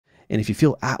And if you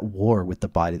feel at war with the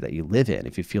body that you live in,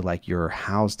 if you feel like you're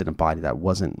housed in a body that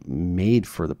wasn't made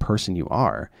for the person you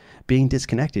are, being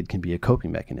disconnected can be a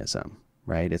coping mechanism,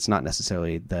 right? It's not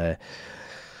necessarily the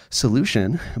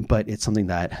solution, but it's something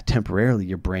that temporarily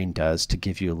your brain does to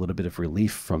give you a little bit of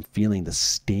relief from feeling the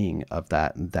sting of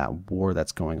that war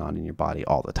that's going on in your body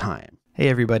all the time. Hey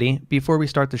everybody, before we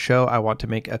start the show, I want to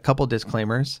make a couple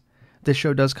disclaimers. This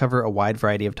show does cover a wide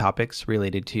variety of topics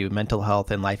related to mental health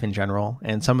and life in general,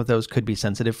 and some of those could be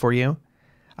sensitive for you.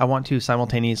 I want to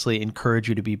simultaneously encourage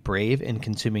you to be brave in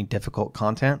consuming difficult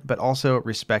content, but also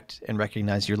respect and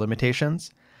recognize your limitations.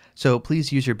 So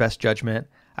please use your best judgment.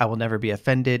 I will never be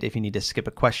offended if you need to skip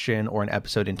a question or an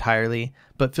episode entirely,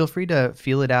 but feel free to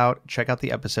feel it out, check out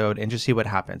the episode, and just see what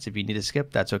happens. If you need to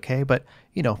skip, that's okay, but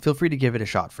feel free to give it a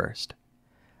shot first.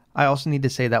 I also need to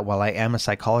say that while I am a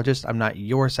psychologist, I'm not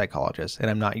your psychologist, and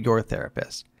I'm not your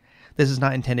therapist. This is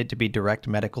not intended to be direct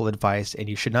medical advice, and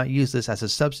you should not use this as a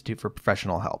substitute for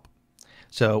professional help.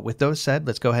 So with those said,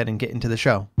 let's go ahead and get into the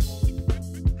show.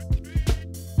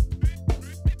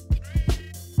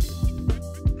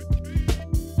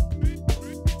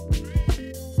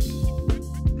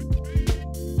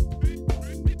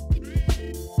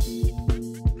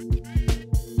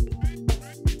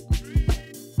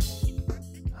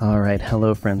 All right.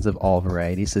 Hello, friends of all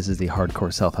varieties. This is the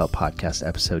Hardcore Self-Help Podcast,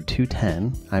 episode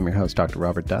 210. I'm your host, Dr.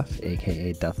 Robert Duff,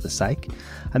 aka Duff the Psych.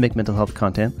 I make mental health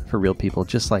content for real people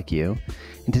just like you.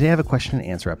 And today I have a question and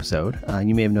answer episode.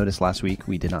 You may have noticed last week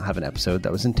we did not have an episode.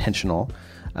 That was intentional.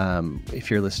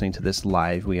 If you're listening to this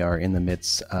live, we are in the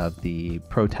midst of the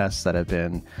protests that have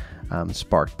been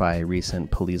sparked by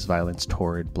recent police violence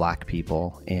toward Black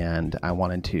people. And I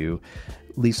wanted to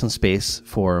leave some space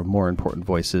for more important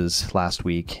voices last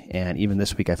week, and even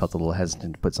this week I felt a little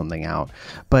hesitant to put something out.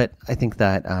 But I think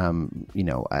that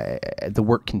the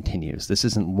work continues. This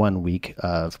isn't 1 week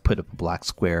of put up a black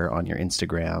square on your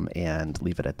Instagram and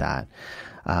leave it at that.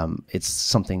 It's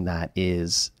something that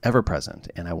is ever present,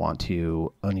 and I want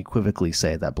to unequivocally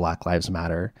say that Black Lives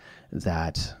Matter,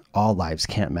 that all lives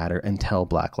can't matter until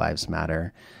Black Lives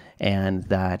Matter, and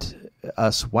that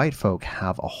us white folk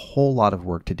have a whole lot of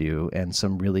work to do and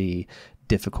some really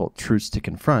difficult truths to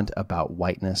confront about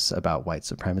whiteness, about white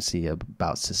supremacy,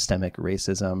 about systemic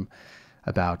racism,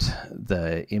 about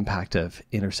the impact of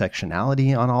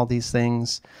intersectionality on all these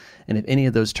things. And if any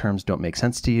of those terms don't make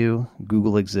sense to you,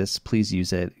 Google exists. Please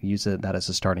use it. Use that as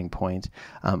a starting point.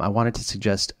 I wanted to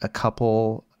suggest a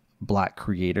couple Black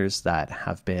creators that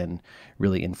have been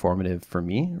really informative for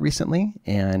me recently,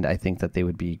 and I think that they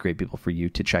would be great people for you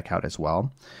to check out as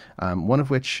well. One of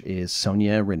which is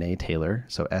Sonya Renee Taylor,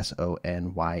 so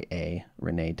Sonya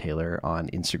Renee Taylor on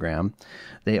Instagram.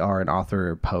 They are an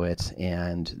author, poet,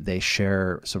 and they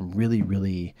share some really,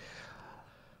 really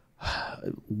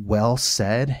well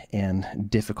said and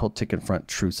difficult to confront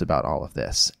truths about all of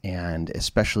this. And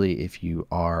especially if you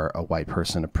are a white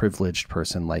person, a privileged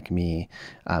person like me,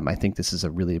 I think this is a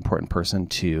really important person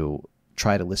to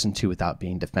try to listen to without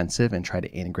being defensive and try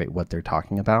to integrate what they're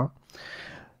talking about.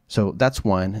 So that's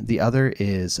one. The other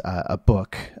is a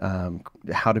book,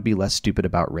 How to Be Less Stupid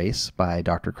About Race by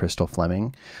Dr. Crystal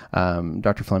Fleming.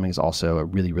 Dr. Fleming is also a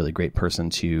really, really great person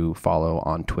to follow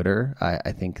on Twitter.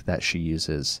 I think that she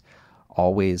uses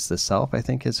Always the Self, I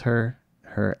think is her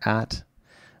at.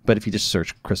 But if you just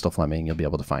search Crystal Fleming, you'll be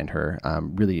able to find her.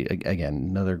 Really, again,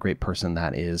 another great person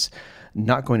that is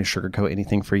not going to sugarcoat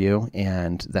anything for you.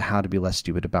 And the How to Be Less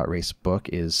Stupid About Race book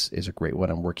is a great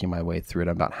one. I'm working my way through it.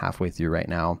 I'm about halfway through right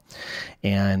now.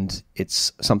 And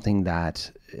it's something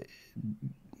that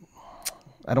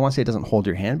I don't want to say it doesn't hold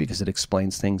your hand, because it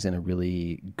explains things in a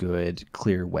really good,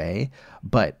 clear way,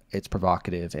 but it's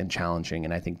provocative and challenging.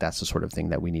 And I think that's the sort of thing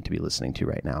that we need to be listening to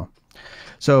right now.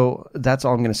 So that's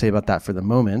all I'm going to say about that for the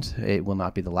moment. It will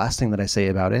not be the last thing that I say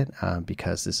about it,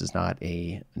 because this is not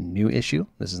a new issue.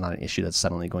 This is not an issue that's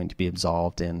suddenly going to be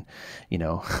absolved in,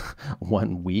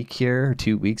 1 week here, or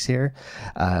 2 weeks here.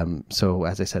 So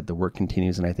as I said, the work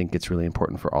continues, and I think it's really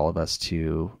important for all of us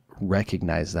to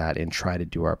recognize that and try to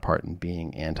do our part in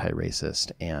being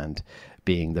anti-racist and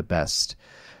being the best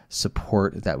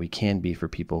support that we can be for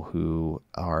people who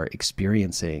are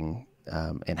experiencing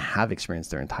and have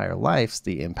experienced their entire lives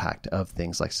the impact of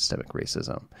things like systemic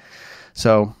racism.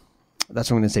 So that's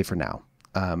what I'm going to say for now.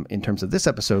 In terms of this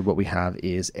episode, what we have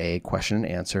is a question and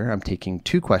answer. I'm taking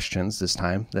 2 questions this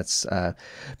time. That's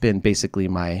been basically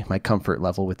my comfort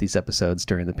level with these episodes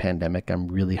during the pandemic. I'm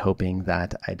really hoping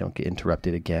that I don't get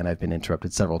interrupted again. I've been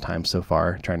interrupted several times so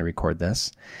far trying to record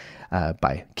this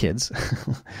by kids.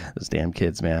 Those damn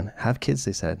kids, man. Have kids,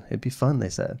 they said. It'd be fun, they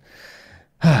said.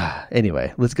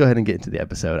 Anyway, let's go ahead and get into the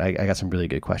episode. I got some really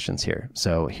good questions here.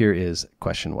 So here is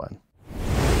question 1.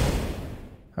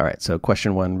 All right, so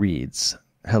question 1 reads,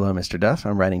 "Hello, Mr. Duff.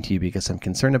 I'm writing to you because I'm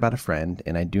concerned about a friend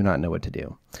and I do not know what to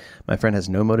do. My friend has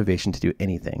no motivation to do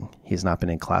anything. He has not been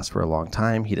in class for a long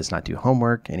time. He does not do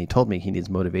homework, and he told me he needs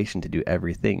motivation to do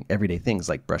everyday things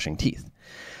like brushing teeth.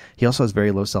 He also has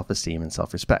very low self-esteem and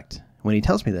self-respect. When he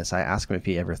tells me this, I ask him if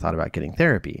he ever thought about getting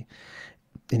therapy.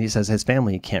 And he says his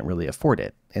family can't really afford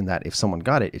it, and that if someone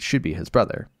got it, it should be his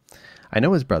brother. I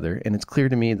know his brother, and it's clear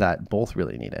to me that both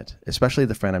really need it, especially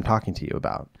the friend I'm talking to you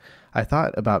about. I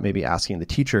thought about maybe asking the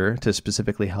teacher to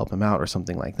specifically help him out or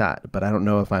something like that, but I don't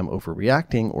know if I'm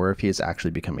overreacting or if he is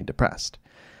actually becoming depressed.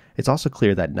 It's also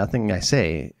clear that nothing I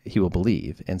say he will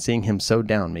believe, and seeing him so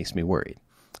down makes me worried.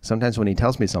 Sometimes when he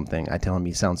tells me something, I tell him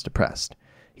he sounds depressed.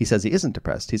 He says he isn't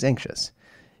depressed, he's anxious.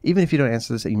 Even if you don't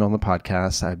answer this email on the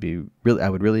podcast, I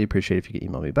would really appreciate if you could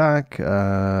email me back,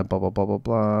 blah, blah, blah, blah,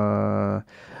 blah.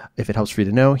 If it helps for you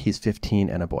to know, he's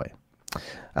 15 and a boy."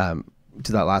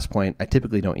 To that last point, I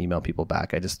typically don't email people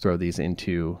back. I just throw these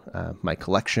into my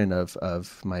collection of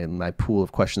my pool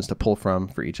of questions to pull from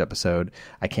for each episode.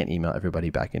 I can't email everybody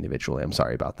back individually. I'm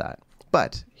sorry about that.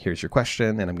 But here's your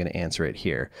question, and I'm going to answer it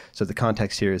here. So the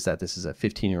context here is that this is a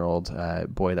 15-year-old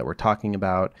boy that we're talking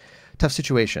about. Tough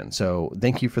situation. So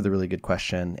thank you for the really good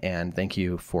question, and thank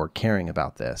you for caring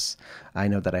about this. I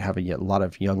know that I have a lot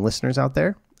of young listeners out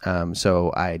there.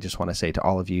 So I just want to say to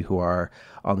all of you who are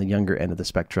on the younger end of the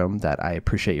spectrum that I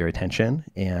appreciate your attention,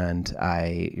 and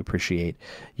I appreciate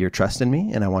your trust in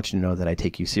me, and I want you to know that I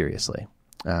take you seriously.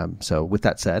 So with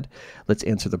that said, let's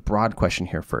answer the broad question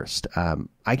here first.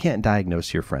 I can't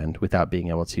diagnose your friend without being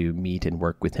able to meet and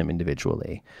work with him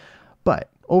individually. But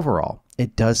overall,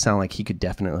 it does sound like he could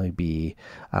definitely be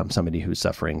somebody who's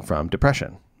suffering from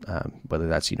depression, whether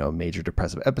that's, a major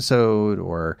depressive episode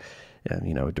or,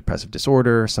 depressive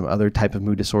disorder, some other type of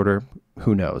mood disorder,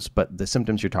 who knows? But the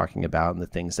symptoms you're talking about and the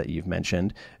things that you've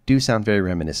mentioned do sound very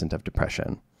reminiscent of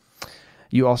depression.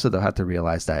 You also, though, have to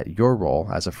realize that your role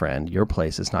as a friend, your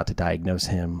place is not to diagnose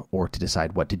him or to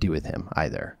decide what to do with him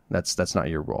either. That's not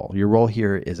your role. Your role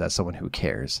here is as someone who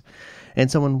cares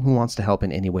and someone who wants to help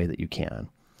in any way that you can.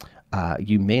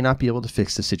 You may not be able to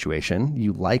fix the situation.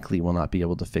 You likely will not be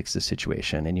able to fix the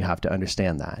situation, and you have to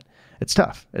understand that. It's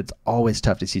tough. It's always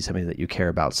tough to see somebody that you care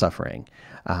about suffering.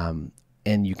 And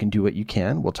you can do what you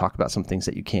can. We'll talk about some things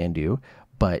that you can do,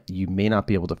 but you may not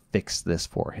be able to fix this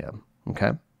for him.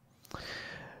 Okay?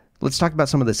 Let's talk about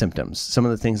some of the symptoms, some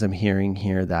of the things I'm hearing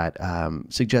here that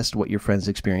suggest what your friend's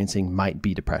experiencing might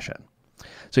be depression.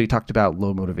 So you talked about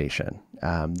low motivation.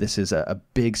 This is a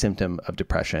big symptom of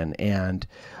depression. And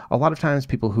a lot of times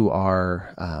people who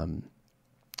are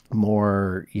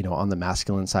more, on the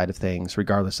masculine side of things,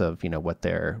 regardless of, what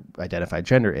their identified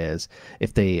gender is,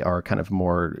 if they are kind of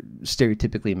more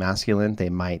stereotypically masculine, they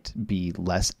might be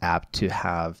less apt to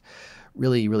have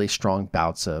really, really strong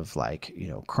bouts of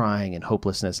crying and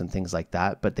hopelessness and things like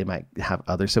that, but they might have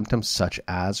other symptoms such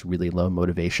as really low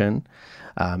motivation.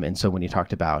 And so when you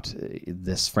talked about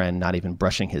this friend not even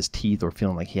brushing his teeth or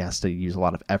feeling like he has to use a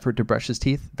lot of effort to brush his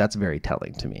teeth, that's very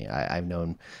telling to me. I've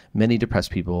known many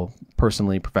depressed people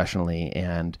personally, professionally,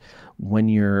 and when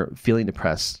you're feeling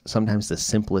depressed, sometimes the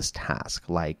simplest task,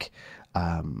 like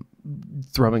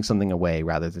throwing something away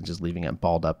rather than just leaving it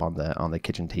balled up on the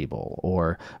kitchen table,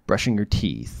 or brushing your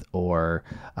teeth, or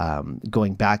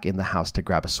going back in the house to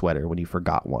grab a sweater when you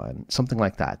forgot one, something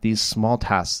like that. These small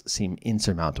tasks seem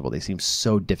insurmountable. They seem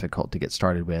so difficult to get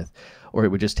started with, or it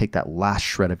would just take that last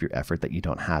shred of your effort that you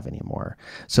don't have anymore.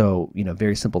 So,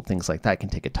 very simple things like that can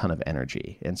take a ton of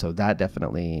energy. And so that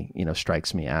definitely,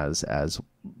 strikes me as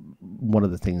one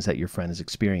of the things that your friend is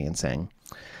experiencing.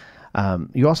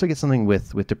 You also get something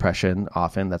with depression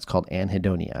often that's called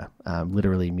anhedonia,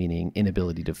 literally meaning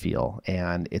inability to feel.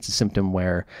 And it's a symptom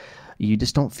where you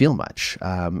just don't feel much.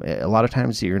 A lot of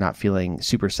times you're not feeling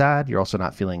super sad. You're also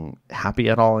not feeling happy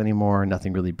at all anymore.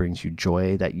 Nothing really brings you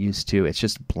joy that used to. It's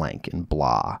just blank and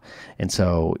blah. And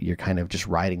so you're kind of just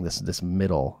riding this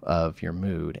middle of your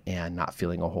mood and not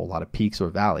feeling a whole lot of peaks or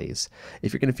valleys.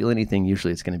 If you're going to feel anything,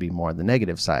 usually it's going to be more on the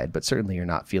negative side, but certainly you're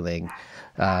not feeling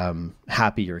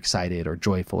happy or excited or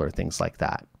joyful or things like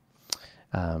that.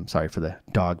 Sorry for the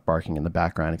dog barking in the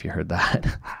background if you heard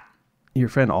that. Your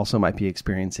friend also might be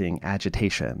experiencing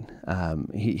agitation.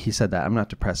 He said that I'm not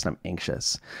depressed, I'm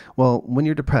anxious. Well, when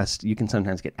you're depressed, you can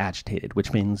sometimes get agitated,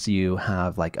 which means you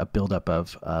have like a buildup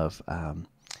of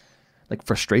like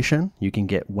frustration. You can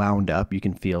get wound up. You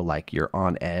can feel like you're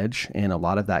on edge. And a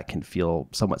lot of that can feel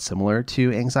somewhat similar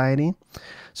to anxiety.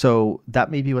 So that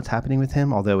may be what's happening with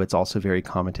him, although it's also very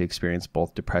common to experience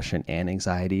both depression and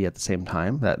anxiety at the same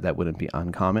time. That wouldn't be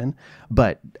uncommon.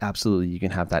 But absolutely, you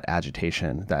can have that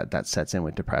agitation that sets in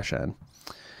with depression.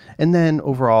 And then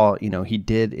overall, he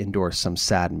did endorse some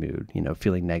sad mood,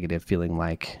 feeling negative, feeling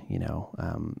like,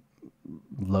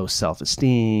 low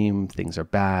self-esteem, things are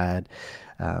bad,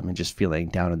 and just feeling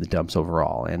down in the dumps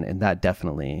overall. And that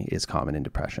definitely is common in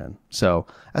depression. So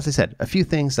as I said, a few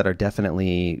things that are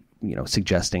definitely,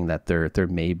 suggesting that there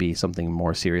may be something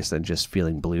more serious than just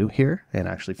feeling blue here and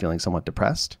actually feeling somewhat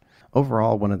depressed.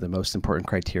 Overall, one of the most important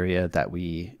criteria that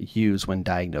we use when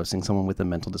diagnosing someone with a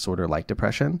mental disorder like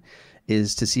depression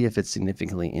is to see if it's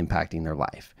significantly impacting their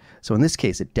life. So in this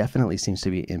case, it definitely seems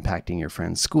to be impacting your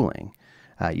friend's schooling.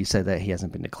 You said that he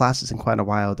hasn't been to classes in quite a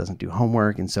while, doesn't do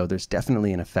homework, and so there's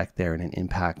definitely an effect there and an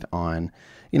impact on,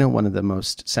 one of the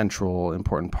most central,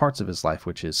 important parts of his life,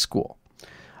 which is school.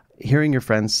 Hearing your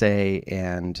friend say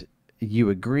and you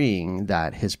agreeing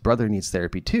that his brother needs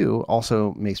therapy too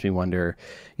also makes me wonder,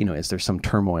 is there some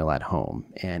turmoil at home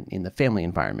and in the family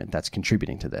environment that's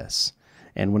contributing to this?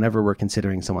 And whenever we're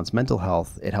considering someone's mental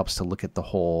health, it helps to look at the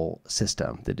whole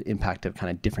system, the impact of kind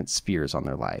of different spheres on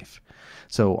their life.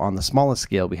 So on the smallest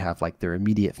scale, we have like their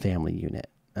immediate family unit,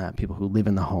 people who live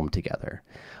in the home together.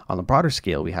 On the broader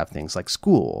scale, we have things like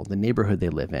school, the neighborhood they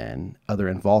live in, other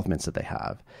involvements that they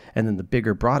have. And then the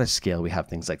bigger, broadest scale, we have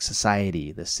things like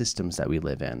society, the systems that we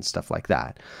live in, stuff like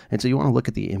that. And so you want to look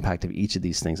at the impact of each of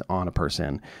these things on a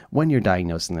person when you're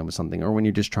diagnosing them with something or when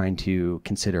you're just trying to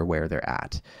consider where they're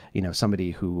at.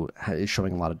 Somebody who is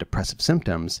showing a lot of depressive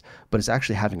symptoms, but is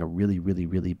actually having a really, really,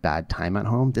 really bad time at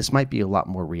home. This might be a lot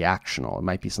more reactional. It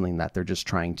might be something that they're just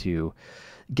trying to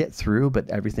get through, but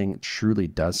everything truly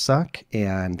does suck.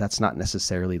 And that's not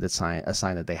necessarily a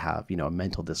sign that they have, a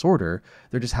mental disorder.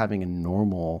 They're just having a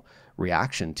normal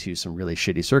reaction to some really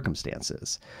shitty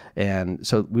circumstances. And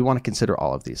so we want to consider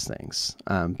all of these things.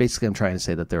 Basically, I'm trying to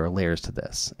say that there are layers to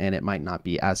this, and it might not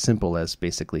be as simple as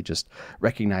basically just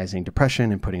recognizing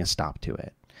depression and putting a stop to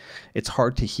it. It's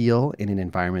hard to heal in an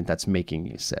environment that's making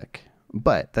you sick.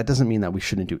 But that doesn't mean that we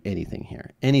shouldn't do anything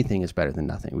here. Anything is better than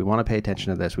nothing. We want to pay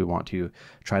attention to this. We want to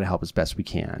try to help as best we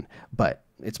can, but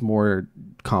it's more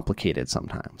complicated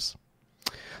sometimes.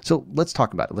 So let's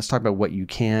talk about it. Let's talk about what you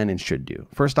can and should do.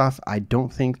 First off, I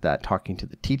don't think that talking to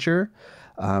the teacher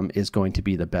is going to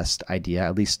be the best idea,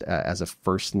 at least as a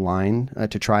first line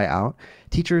to try out.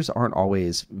 Teachers aren't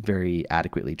always very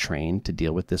adequately trained to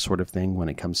deal with this sort of thing when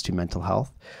it comes to mental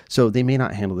health, so they may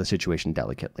not handle the situation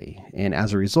delicately. And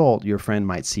as a result, your friend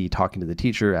might see talking to the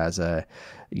teacher as a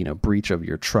breach of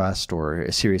your trust or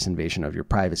a serious invasion of your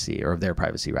privacy, or of their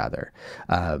privacy rather.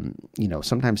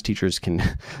 Sometimes teachers can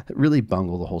really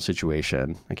bungle the whole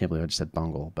situation. I can't believe I just said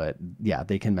bungle, but yeah,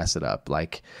 they can mess it up,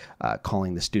 like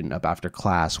calling the student up after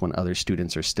class when other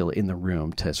students are still in the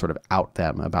room to sort of out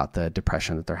them about the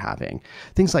depression that they're having,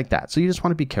 things like that. So you just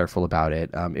want to be careful about it.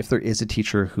 If there is a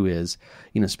teacher who is,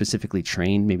 specifically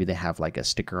trained, maybe they have like a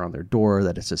sticker on their door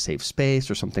that it's a safe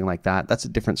space or something like that. That's a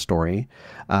different story.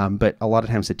 But a lot of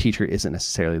times the teacher isn't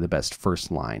necessarily the best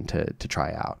first line to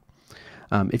try out.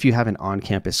 If you have an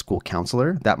on-campus school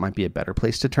counselor, that might be a better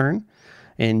place to turn.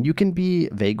 And you can be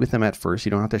vague with them at first.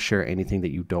 You don't have to share anything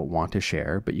that you don't want to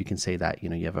share, but you can say that,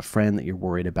 you have a friend that you're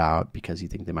worried about because you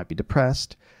think they might be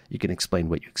depressed. You can explain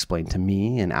what you explained to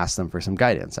me and ask them for some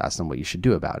guidance, ask them what you should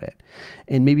do about it.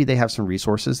 And maybe they have some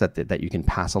resources that you can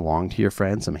pass along to your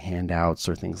friend, some handouts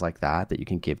or things like that you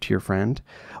can give to your friend.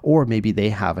 Or maybe they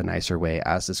have a nicer way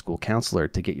as the school counselor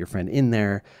to get your friend in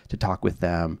there, to talk with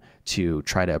them, to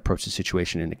try to approach the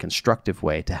situation in a constructive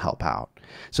way to help out.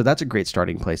 So that's a great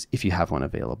starting place if you have one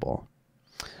available.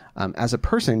 As a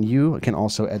person, you can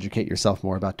also educate yourself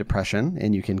more about depression,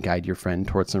 and you can guide your friend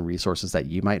towards some resources that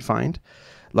you might find.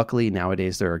 Luckily,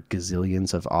 nowadays, there are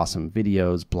gazillions of awesome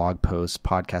videos, blog posts,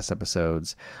 podcast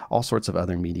episodes, all sorts of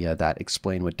other media that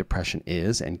explain what depression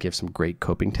is and give some great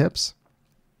coping tips.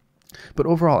 But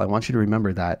overall, I want you to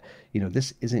remember that,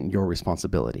 this isn't your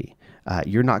responsibility.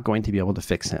 You're not going to be able to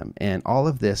fix him. And all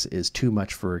of this is too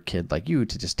much for a kid like you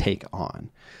to just take on.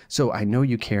 So I know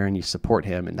you care and you support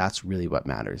him, and that's really what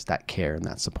matters, that care and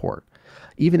that support.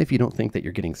 Even if you don't think that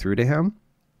you're getting through to him,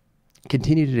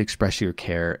 continue to express your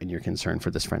care and your concern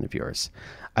for this friend of yours.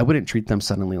 I wouldn't treat them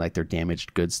suddenly like they're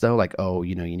damaged goods, though. Like,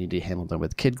 you need to handle them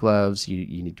with kid gloves.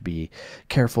 You need to be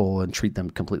careful and treat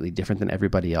them completely different than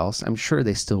everybody else. I'm sure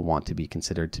they still want to be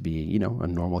considered to be, a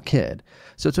normal kid.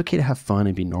 So it's okay to have fun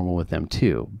and be normal with them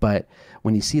too. But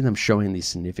when you see them showing these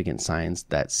significant signs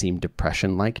that seem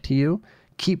depression-like to you,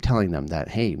 keep telling them that,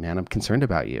 hey, man, I'm concerned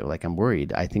about you. Like, I'm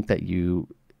worried. I think that you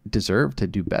deserve to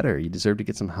do better. You deserve to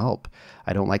get some help.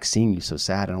 I don't like seeing you so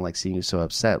sad. I don't like seeing you so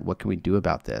upset. What can we do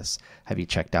about this? Have you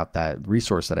checked out that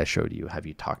resource that I showed you? Have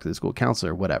you talked to the school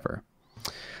counselor? Whatever.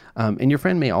 And your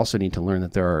friend may also need to learn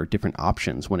that there are different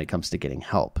options when it comes to getting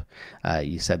help.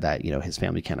 You said that, his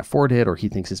family can't afford it, or he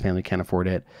thinks his family can't afford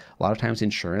it. A lot of times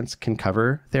insurance can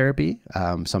cover therapy.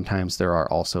 Sometimes there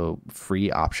are also free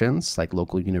options, like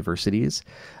local universities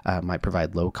might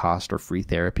provide low cost or free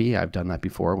therapy. I've done that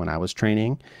before when I was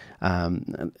training.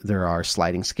 There are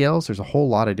sliding scales. There's a whole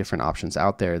lot of different options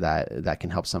out there that can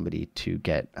help somebody to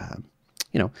get,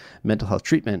 mental health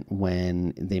treatment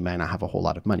when they might not have a whole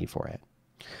lot of money for it.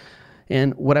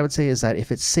 And what I would say is that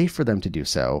if it's safe for them to do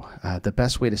so, the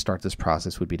best way to start this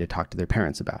process would be to talk to their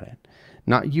parents about it.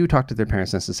 Not you talk to their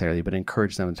parents necessarily, but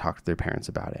encourage them to talk to their parents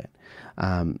about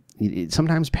it.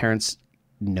 Sometimes parents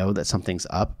know that something's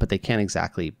up, but they can't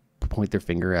exactly point their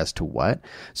finger as to what.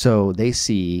 So they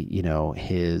see,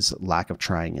 his lack of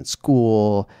trying in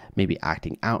school, maybe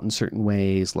acting out in certain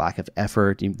ways, lack of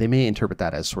effort. They may interpret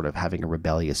that as sort of having a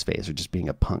rebellious phase or just being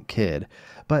a punk kid,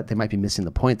 but they might be missing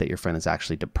the point that your friend is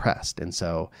actually depressed. And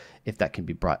so if that can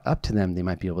be brought up to them, they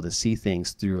might be able to see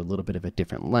things through a little bit of a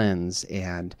different lens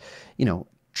and,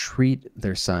 treat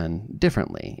their son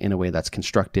differently in a way that's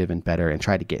constructive and better and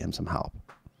try to get him some help.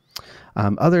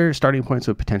 Other starting points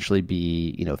would potentially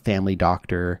be, family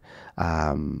doctor,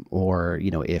 or,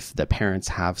 if the parents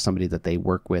have somebody that they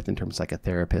work with in terms of like a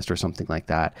therapist or something like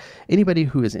that. Anybody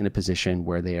who is in a position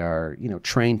where they are,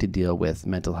 trained to deal with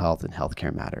mental health and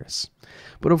healthcare matters.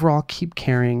 But overall, keep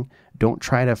caring. Don't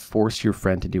try to force your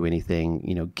friend to do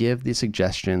anything. Give the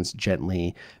suggestions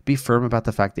gently. Be firm about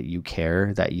the fact that you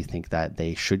care, that you think that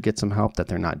they should get some help, that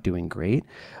they're not doing great,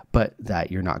 but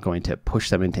that you're not going to push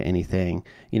them into anything.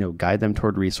 Guide them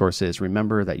toward resources.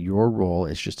 Remember that your role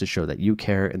is just to show that you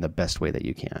care in the best way that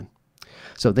you can.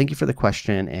 So thank you for the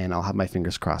question, and I'll have my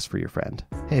fingers crossed for your friend.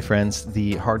 Hey friends,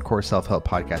 the Hardcore Self-Help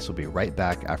Podcast will be right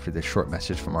back after this short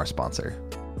message from our sponsor.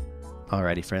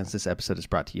 Alrighty, friends, this episode is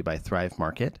brought to you by Thrive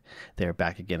Market. They're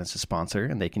back again as a sponsor,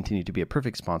 and they continue to be a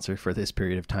perfect sponsor for this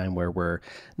period of time where we're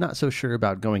not so sure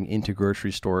about going into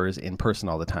grocery stores in person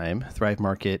all the time. Thrive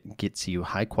Market gets you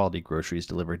high-quality groceries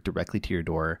delivered directly to your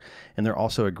door, and they're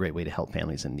also a great way to help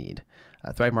families in need.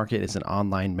 Thrive Market is an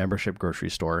online membership grocery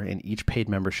store, and each paid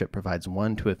membership provides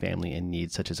one to a family in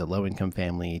need, such as a low-income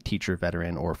family, teacher,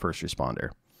 veteran, or first responder.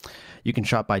 You can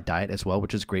shop by diet as well,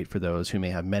 which is great for those who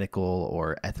may have medical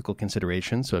or ethical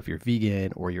considerations. So if you're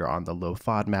vegan or you're on the low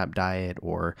FODMAP diet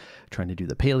or trying to do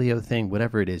the paleo thing,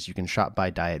 whatever it is, you can shop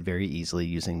by diet very easily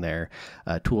using their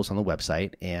tools on the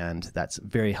website. And that's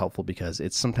very helpful because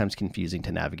it's sometimes confusing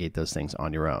to navigate those things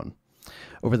on your own.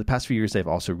 Over the past few years, they've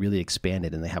also really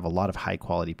expanded, and they have a lot of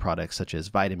high-quality products such as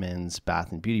vitamins,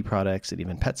 bath and beauty products, and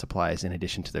even pet supplies in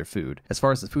addition to their food. As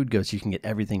far as the food goes, you can get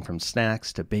everything from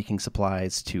snacks to baking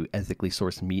supplies to ethically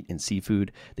sourced meat and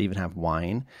seafood. They even have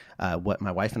wine. What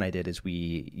my wife and I did is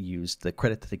we used the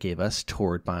credit that they gave us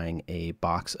toward buying a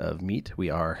box of meat.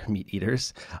 We are meat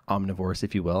eaters, omnivores,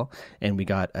 if you will, and we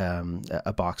got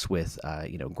a box with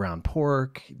ground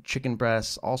pork, chicken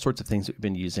breasts, all sorts of things that we've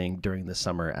been using during the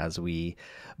summer as we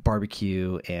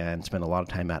barbecue and spend a lot of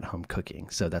time at home cooking.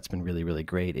 So that's been really, really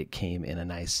great. It came in a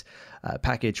nice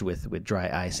package with dry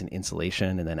ice and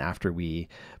insulation. And then after we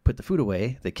put the food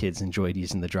away, the kids enjoyed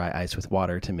using the dry ice with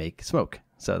water to make smoke.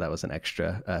 So that was an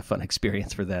extra fun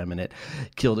experience for them, and it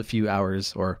killed a few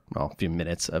hours or a few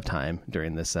minutes of time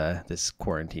during this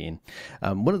quarantine.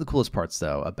 One of the coolest parts,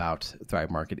 though, about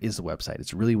Thrive Market is the website.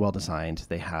 It's really well designed.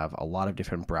 They have a lot of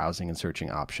different browsing and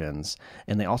searching options,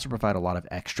 and they also provide a lot of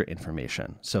extra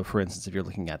information. So, for instance, if you're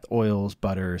looking at the oils,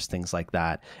 butters, things like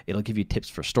that, it'll give you tips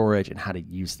for storage and how to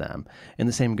use them. And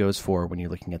the same goes for when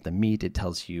you're looking at the meat. It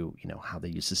tells you, how they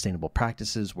use sustainable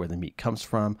practices, where the meat comes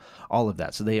from, all of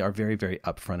that. So they are very, very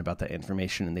upfront about that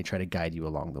information, and they try to guide you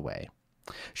along the way.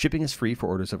 Shipping is free for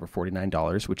orders over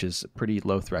 $49, which is a pretty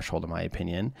low threshold in my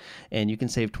opinion, and you can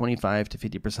save 25 to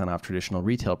 50% off traditional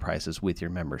retail prices with your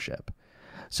membership.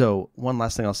 So one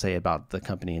last thing I'll say about the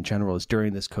company in general is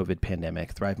during this COVID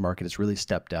pandemic, Thrive Market has really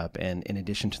stepped up, and in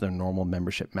addition to their normal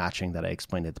membership matching that I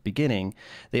explained at the beginning,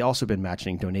 they also been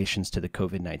matching donations to the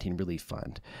COVID-19 Relief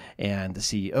Fund, and the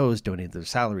CEOs donated their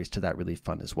salaries to that relief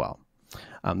fund as well.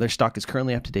 Their stock is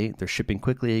currently up to date. They're shipping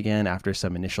quickly again after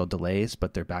some initial delays,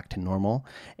 but they're back to normal.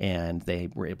 And they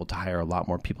were able to hire a lot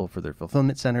more people for their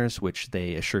fulfillment centers, which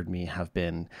they assured me have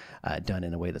been done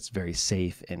in a way that's very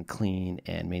safe and clean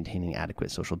and maintaining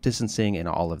adequate social distancing and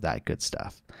all of that good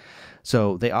stuff.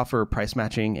 So they offer price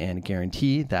matching and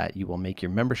guarantee that you will make your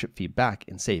membership fee back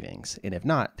in savings. And if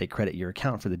not, they credit your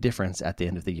account for the difference at the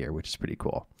end of the year, which is pretty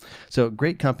cool. So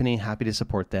great company, happy to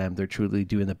support them. They're truly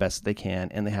doing the best they can,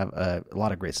 and they have a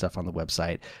lot of great stuff on the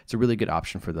website. It's a really good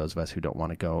option for those of us who don't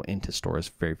want to go into stores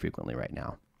very frequently right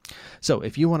now. So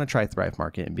if you want to try Thrive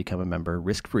Market and become a member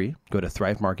risk-free, go to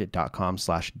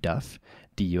thrivemarket.com/duff,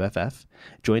 DUFF.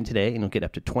 Join today and you'll get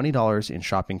up to $20 in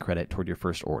shopping credit toward your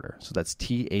first order. So that's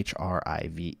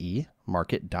THRIVE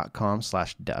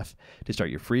market.com/duff to start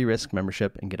your free risk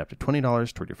membership and get up to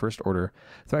 $20 toward your first order.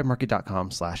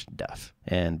 thrivemarket.com/duff.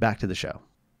 And back to the show.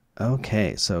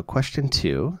 Okay, so question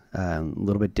 2, a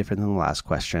little bit different than the last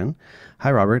question. Hi,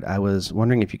 Robert. I was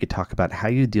wondering if you could talk about how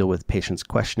you deal with patients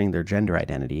questioning their gender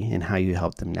identity and how you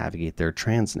help them navigate their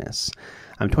transness.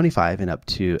 I'm 25, and up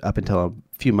until a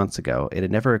few months ago, it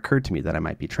had never occurred to me that I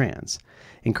might be trans.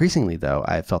 Increasingly, though,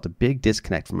 I have felt a big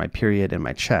disconnect from my period and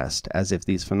my chest, as if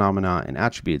these phenomena and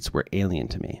attributes were alien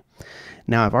to me.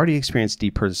 Now, I've already experienced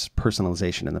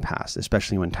depersonalization in the past,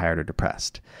 especially when tired or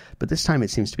depressed, but this time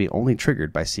it seems to be only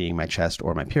triggered by seeing my chest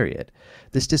or my period.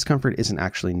 This discomfort isn't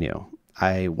actually new.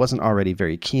 I wasn't already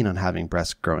very keen on having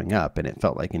breasts growing up, and it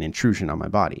felt like an intrusion on my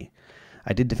body.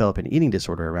 I did develop an eating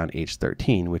disorder around age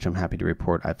 13, which I'm happy to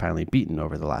report I've finally beaten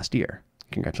over the last year.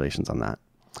 Congratulations on that.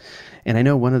 And I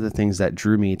know one of the things that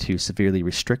drew me to severely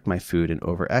restrict my food and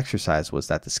over-exercise was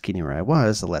that the skinnier I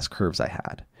was, the less curves I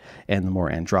had, and the more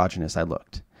androgynous I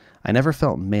looked. I never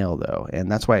felt male, though,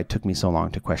 and that's why it took me so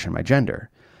long to question my gender.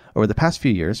 Over the past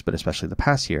few years, but especially the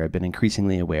past year, I've been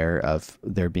increasingly aware of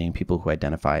there being people who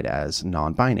identified as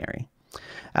non-binary.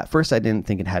 At first, I didn't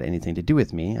think it had anything to do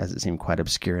with me, as it seemed quite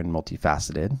obscure and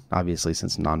multifaceted, obviously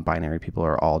since non-binary people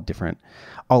are all a different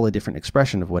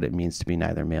expression of what it means to be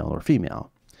neither male or female.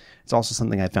 It's also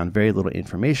something I found very little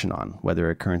information on, whether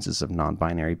occurrences of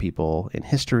non-binary people in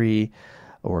history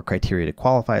or criteria to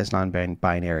qualify as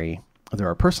non-binary. There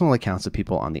are personal accounts of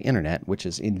people on the internet, which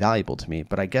is invaluable to me,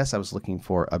 but I guess I was looking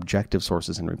for objective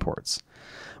sources and reports.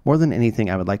 More than anything,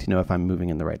 I would like to know if I'm moving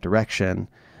in the right direction,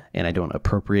 and I don't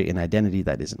appropriate an identity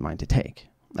that isn't mine to take.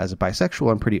 As a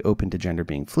bisexual, I'm pretty open to gender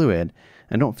being fluid,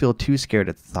 and don't feel too scared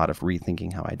at the thought of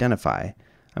rethinking how I identify.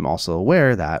 I'm also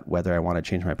aware that whether I want to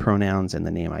change my pronouns and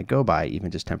the name I go by,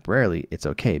 even just temporarily, it's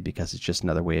okay because it's just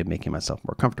another way of making myself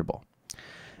more comfortable.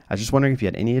 I was just wondering if you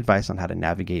had any advice on how to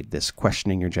navigate this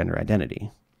questioning your gender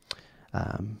identity.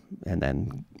 And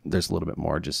then there's a little bit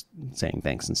more just saying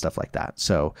thanks and stuff like that.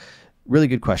 So really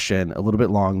good question, a little bit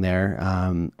long there.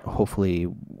 Hopefully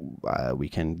we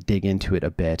can dig into it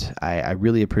a bit. I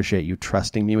really appreciate you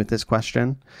trusting me with this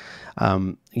question.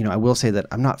 I will say that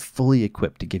I'm not fully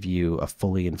equipped to give you a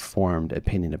fully informed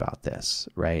opinion about this,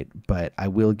 right? But I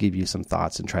will give you some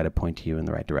thoughts and try to point you in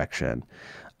the right direction.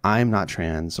 I'm not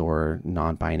trans or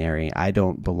non-binary. I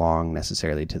don't belong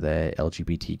necessarily to the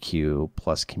LGBTQ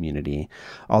plus community,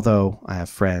 although I have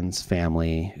friends,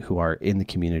 family who are in the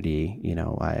community.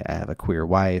 I have a queer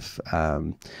wife,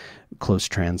 close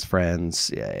trans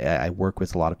friends. I work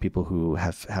with a lot of people who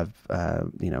have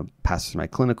passed through my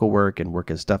clinical work and work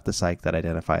as duffthepsych that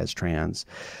identify as trans.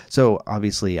 So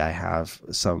obviously I have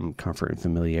some comfort and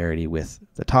familiarity with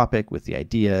the topic, with the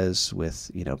ideas, with,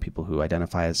 people who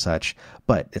identify as such,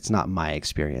 but it's not my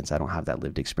experience. I don't have that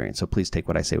lived experience. So please take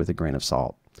what I say with a grain of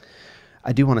salt.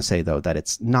 I do want to say, though, that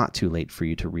it's not too late for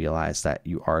you to realize that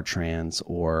you are trans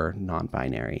or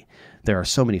non-binary. There are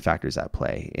so many factors at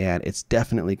play, and it's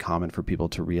definitely common for people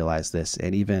to realize this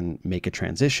and even make a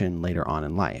transition later on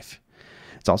in life.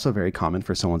 It's also very common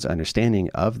for someone's understanding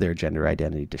of their gender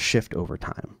identity to shift over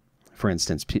time. For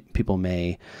instance, people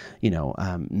may,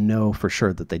 know for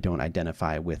sure that they don't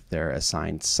identify with their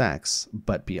assigned sex,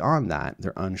 but beyond that,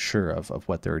 they're unsure of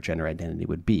what their gender identity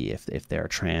would be if they're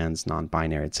trans,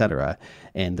 non-binary, etc.,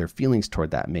 and their feelings toward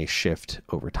that may shift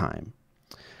over time.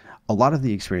 A lot of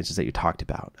the experiences that you talked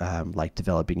about, like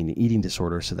developing an eating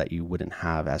disorder so that you wouldn't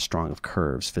have as strong of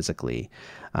curves physically,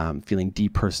 feeling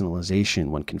depersonalization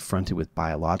when confronted with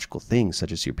biological things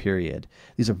such as your period,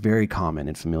 these are very common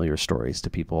and familiar stories to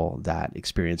people that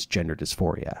experience gender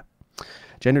dysphoria.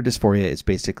 Gender dysphoria is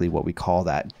basically what we call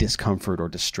that discomfort or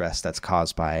distress that's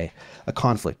caused by a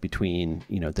conflict between,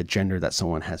 the gender that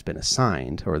someone has been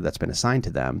assigned or that's been assigned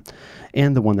to them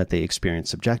and the one that they experience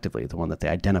subjectively, the one that they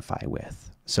identify with.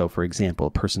 So, for example,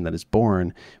 a person that is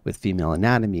born with female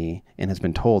anatomy and has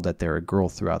been told that they're a girl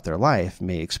throughout their life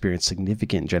may experience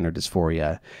significant gender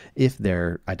dysphoria if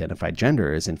their identified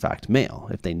gender is in fact male,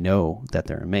 if they know that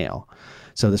they're a male.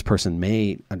 So this person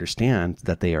may understand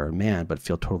that they are a man, but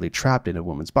feel totally trapped in a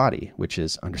woman's body, which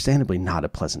is understandably not a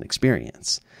pleasant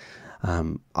experience.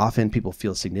 Often people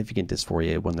feel significant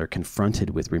dysphoria when they're confronted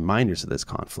with reminders of this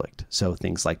conflict. So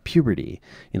things like puberty,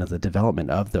 the development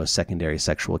of those secondary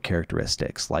sexual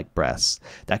characteristics like breasts,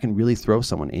 that can really throw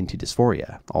someone into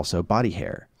dysphoria. Also body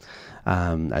hair,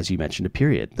 as you mentioned, a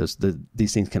period.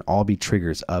 These things can all be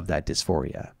triggers of that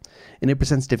dysphoria. And it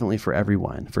presents differently for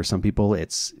everyone. For some people,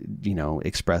 it's,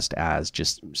 expressed as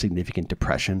just significant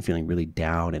depression, feeling really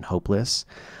down and hopeless.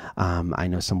 I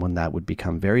know someone that would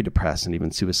become very depressed and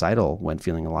even suicidal when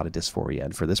feeling a lot of dysphoria.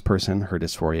 And for this person, her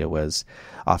dysphoria was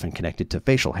often connected to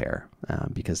facial hair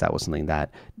because that was something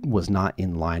that was not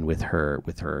in line with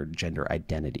her gender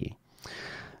identity.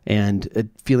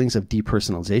 And feelings of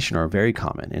depersonalization are very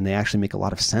common, and they actually make a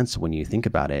lot of sense when you think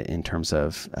about it in terms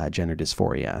of gender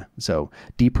dysphoria. So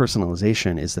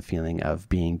depersonalization is the feeling of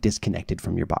being disconnected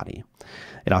from your body.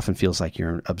 It often feels like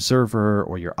you're an observer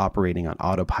or you're operating on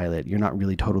autopilot. You're not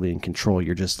really totally in control.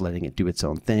 You're just letting it do its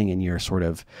own thing, and you're sort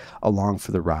of along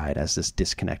for the ride as this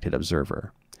disconnected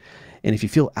observer. And if you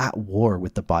feel at war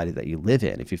with the body that you live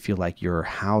in, if you feel like you're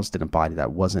housed in a body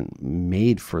that wasn't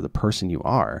made for the person you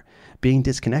are, being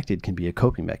disconnected can be a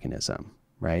coping mechanism,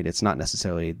 right? It's not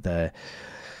necessarily the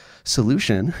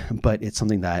solution, but it's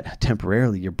something that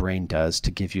temporarily your brain does to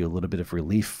give you a little bit of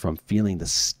relief from feeling the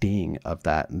sting of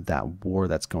that war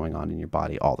that's going on in your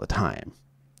body all the time.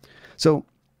 So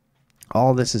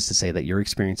all this is to say that your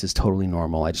experience is totally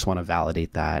normal. I just want to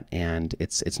validate that. And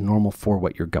it's normal for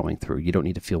what you're going through. You don't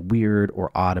need to feel weird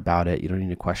or odd about it. You don't need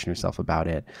to question yourself about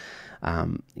it.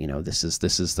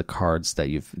 This is the cards that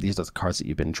these are the cards that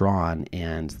you've been drawn,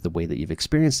 and the way that you've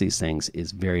experienced these things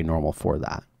is very normal for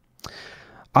that.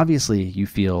 Obviously, you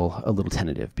feel a little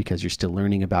tentative because you're still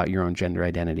learning about your own gender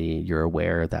identity. You're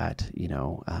aware that, you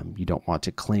don't want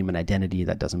to claim an identity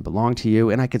that doesn't belong to you.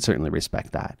 And I could certainly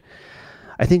respect that.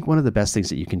 I think one of the best things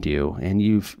that you can do, and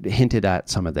you've hinted at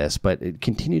some of this, but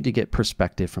continue to get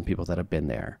perspective from people that have been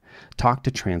there. Talk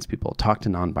to trans people, talk to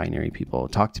non-binary people,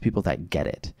 talk to people that get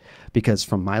it. Because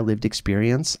from my lived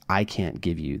experience, I can't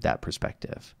give you that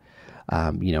perspective.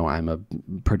 I'm a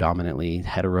predominantly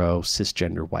hetero,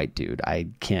 cisgender white dude. I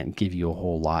can't give you a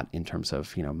whole lot in terms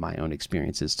of, my own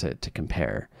experiences to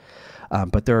compare.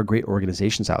 But there are great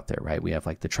organizations out there, right? We have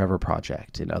like the Trevor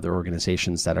Project and other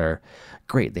organizations that are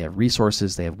great. They have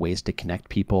resources, they have ways to connect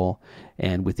people.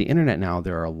 And with the internet now,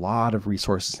 there are a lot of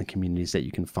resources and communities that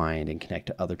you can find and connect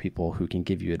to other people who can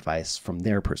give you advice from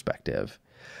their perspective.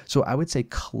 So I would say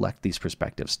collect these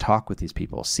perspectives, talk with these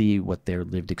people, see what their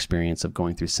lived experience of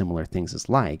going through similar things is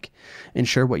like, and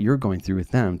share what you're going through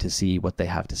with them to see what they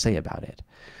have to say about it.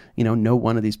 No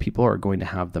one of these people are going to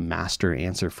have the master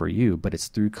answer for you, but it's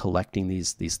through collecting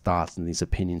these thoughts and these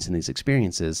opinions and these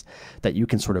experiences that you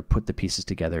can sort of put the pieces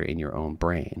together in your own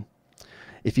brain.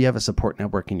 If you have a support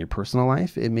network in your personal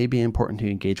life, it may be important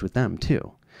to engage with them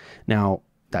too. Now,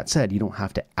 that said, you don't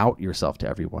have to out yourself to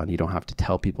everyone. You don't have to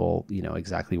tell people,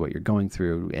 exactly what you're going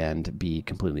through and be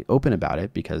completely open about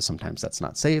it, because sometimes that's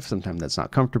not safe, sometimes that's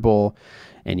not comfortable,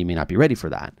 and you may not be ready for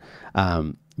that.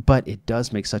 But it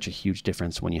does make such a huge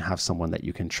difference when you have someone that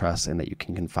you can trust and that you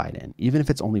can confide in. Even if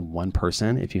it's only one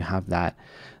person, if you have that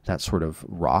sort of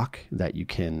rock that you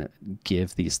can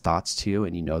give these thoughts to,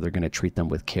 and they're going to treat them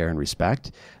with care and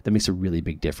respect, that makes a really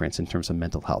big difference in terms of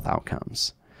mental health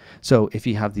outcomes. So if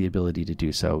you have the ability to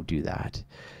do so, do that.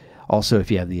 Also,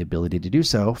 if you have the ability to do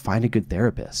so, find a good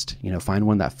therapist. Find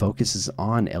one that focuses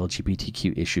on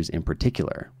LGBTQ issues in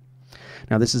particular.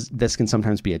 Now, this can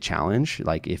sometimes be a challenge.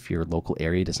 Like if your local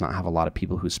area does not have a lot of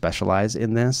people who specialize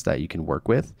in this that you can work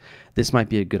with, this might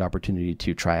be a good opportunity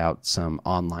to try out some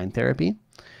online therapy.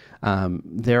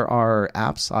 There are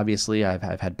apps, obviously. I've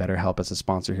had BetterHelp as a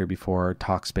sponsor here before,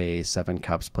 Talkspace, 7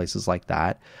 Cups, places like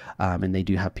that. And they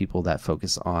do have people that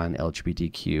focus on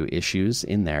LGBTQ issues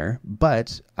in there.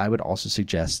 But I would also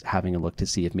suggest having a look to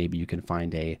see if maybe you can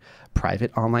find a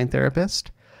private online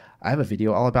therapist. I have a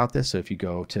video all about this. So if you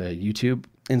go to YouTube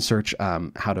and search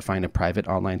how to find a private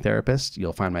online therapist,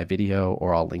 you'll find my video,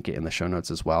 or I'll link it in the show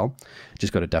notes as well.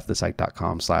 Just go to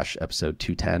duffthepsych.com/episode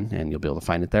 210 and you'll be able to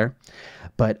find it there.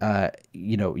 But,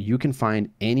 you can find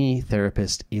any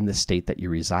therapist in the state that you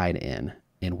reside in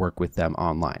and work with them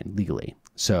online legally.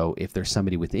 So if there's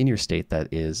somebody within your state that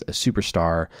is a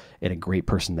superstar and a great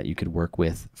person that you could work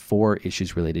with for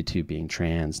issues related to being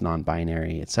trans,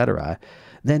 non-binary, etc.,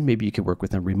 then maybe you could work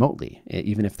with them remotely,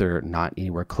 even if they're not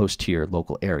anywhere close to your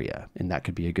local area, and that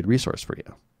could be a good resource for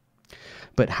you.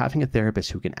 But having a therapist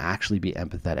who can actually be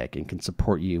empathetic and can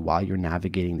support you while you're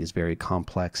navigating these very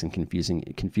complex and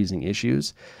confusing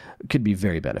issues could be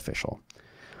very beneficial.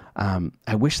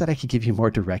 I wish that I could give you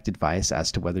more direct advice as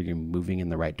to whether you're moving in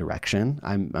the right direction.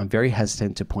 I'm very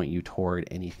hesitant to point you toward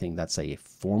anything that's a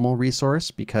formal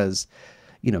resource because,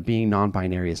 being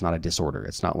non-binary is not a disorder.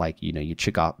 It's not like, you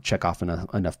check off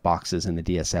enough boxes in the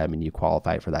DSM and you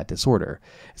qualify for that disorder.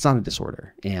 It's not a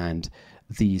disorder. And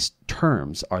these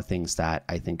terms are things that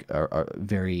I think are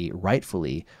very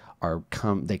rightfully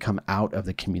they come out of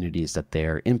the communities that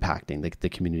they're impacting, the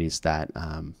communities that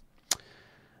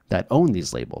own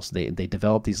these labels. They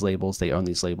develop these labels, they own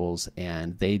these labels,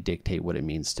 and they dictate what it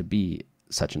means to be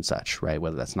such and such, right?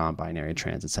 Whether that's non-binary,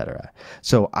 trans, etc.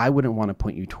 So I wouldn't want to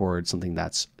point you towards something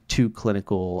that's too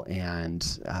clinical and,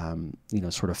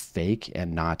 sort of fake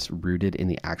and not rooted in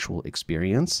the actual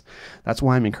experience. That's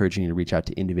why I'm encouraging you to reach out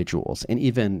to individuals and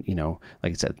even,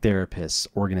 like I said, therapists,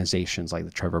 organizations like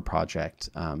the Trevor Project,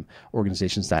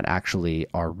 organizations that actually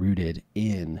are rooted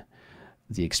in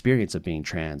the experience of being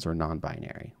trans or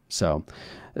non-binary. So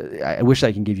I wish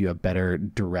I can give you a better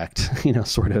direct,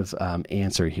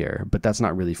 answer here, but that's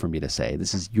not really for me to say.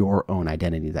 This is your own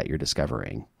identity that you're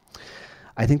discovering.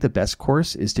 I think the best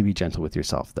course is to be gentle with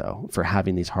yourself, though, for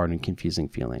having these hard and confusing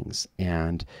feelings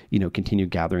and, continue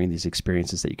gathering these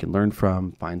experiences that you can learn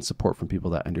from, find support from people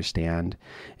that understand,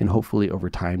 and hopefully over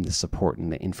time, the support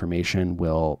and the information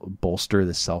will bolster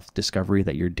the self-discovery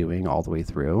that you're doing all the way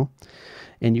through.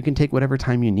 And you can take whatever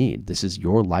time you need. This is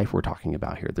your life we're talking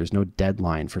about here. There's no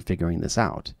deadline for figuring this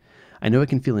out. I know it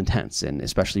can feel intense, and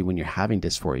especially when you're having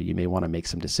dysphoria, you may want to make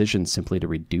some decisions simply to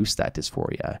reduce that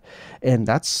dysphoria. And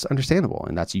that's understandable,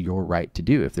 and that's your right to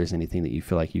do if there's anything that you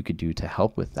feel like you could do to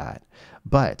help with that.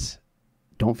 But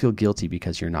don't feel guilty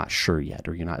because you're not sure yet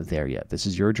or you're not there yet. This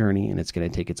is your journey, and it's going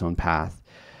to take its own path.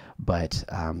 But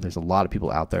there's a lot of people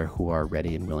out there who are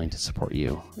ready and willing to support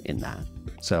you in that.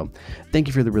 So thank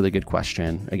you for the really good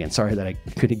question. Again, sorry that I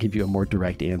couldn't give you a more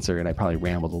direct answer, and I probably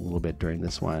rambled a little bit during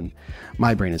this one.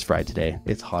 My brain is fried today.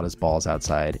 It's hot as balls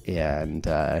outside, and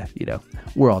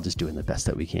we're all just doing the best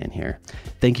that we can here.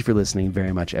 Thank you for listening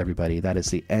very much, everybody. That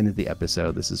is the end of the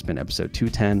episode. This has been episode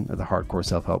 210 of the Hardcore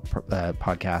Self-Help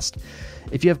Podcast.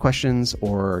 If you have questions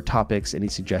or topics, any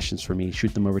suggestions for me,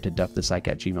 shoot them over to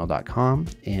duffthepsych@gmail.com,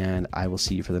 and I will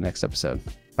see you for the next episode.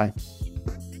 Bye.